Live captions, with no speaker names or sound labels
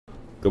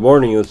Good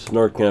morning, this is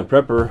North Camp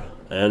Prepper,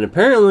 and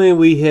apparently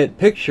we hit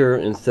picture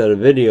instead of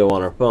video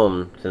on our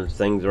phone since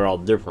things are all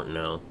different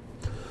now.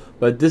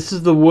 But this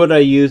is the wood I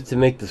used to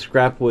make the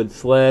scrap wood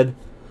sled.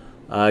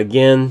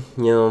 Again,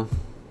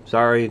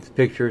 sorry, it's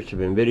picture, it should have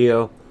been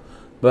video.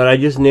 But I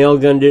just nail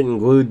gunned it and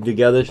glued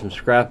together some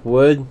scrap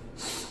wood.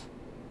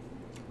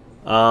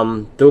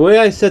 The way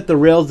I set the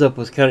rails up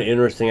was kind of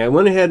interesting. I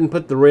went ahead and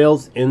put the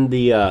rails in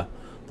the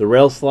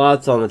rail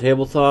slots on the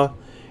table saw,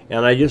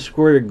 and I just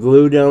squirted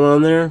glue down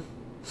on there.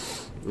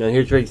 Now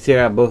here's where you can see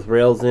I have both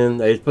rails in.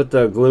 I just put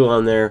the glue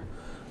on there.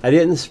 I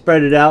didn't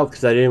spread it out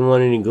because I didn't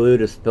want any glue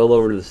to spill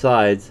over to the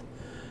sides.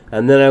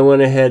 And then I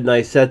went ahead and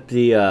I set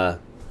the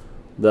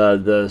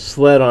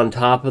sled on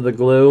top of the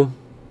glue.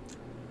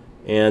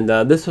 And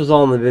this was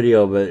all in the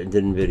video, but it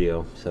didn't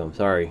video, so I'm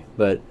sorry.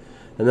 And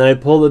then I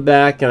pulled it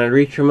back and I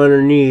reached from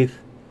underneath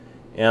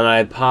and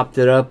I popped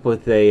it up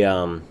with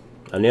a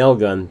nail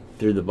gun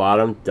through the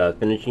bottom, the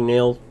finishing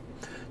nails,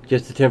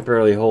 just to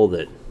temporarily hold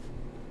it.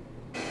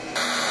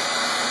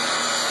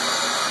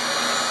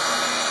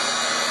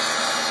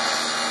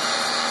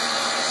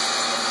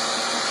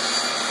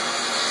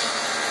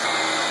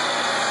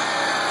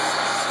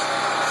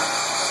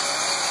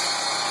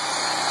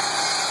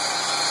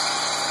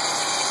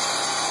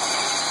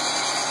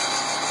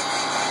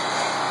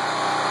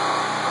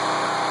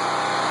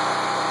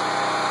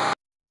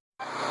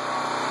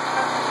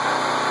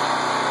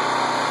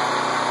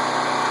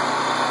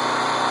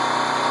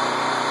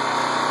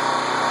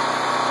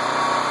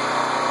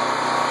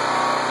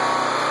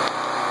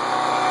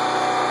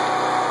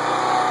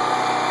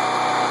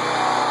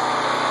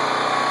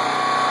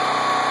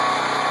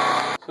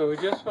 So we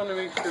just want to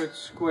make sure it's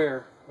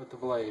square with the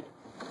blade.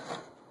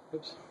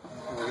 Oops,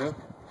 there we go.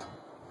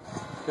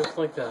 Just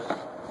like that.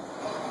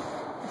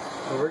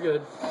 So we're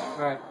good.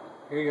 Alright,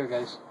 here you go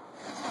guys.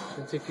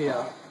 NCP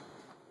out.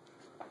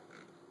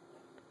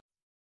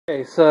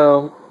 Okay,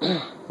 so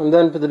I'm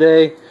done for the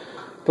day.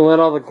 Gonna let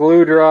all the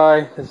glue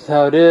dry. This is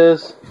how it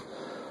is.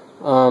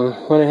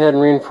 Went ahead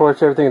and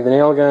reinforced everything with the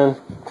nail gun.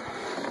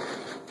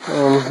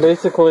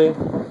 Basically,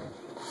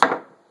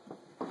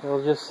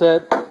 it'll just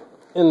set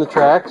in the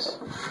tracks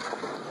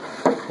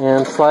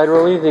and slide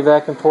real easy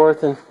back and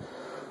forth, and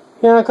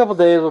in a couple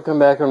days we'll come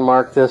back and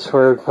mark this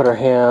where we put our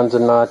hands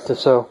and not,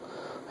 so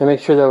I make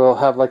sure that we'll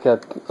have like a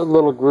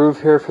little groove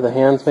here for the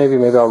hands. Maybe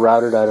I'll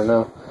route it, I don't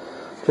know,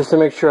 just to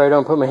make sure I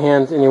don't put my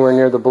hands anywhere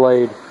near the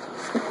blade.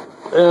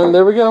 And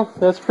there we go,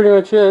 that's pretty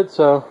much it.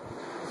 So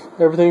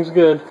everything's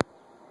good.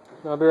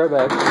 I'll be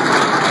right back.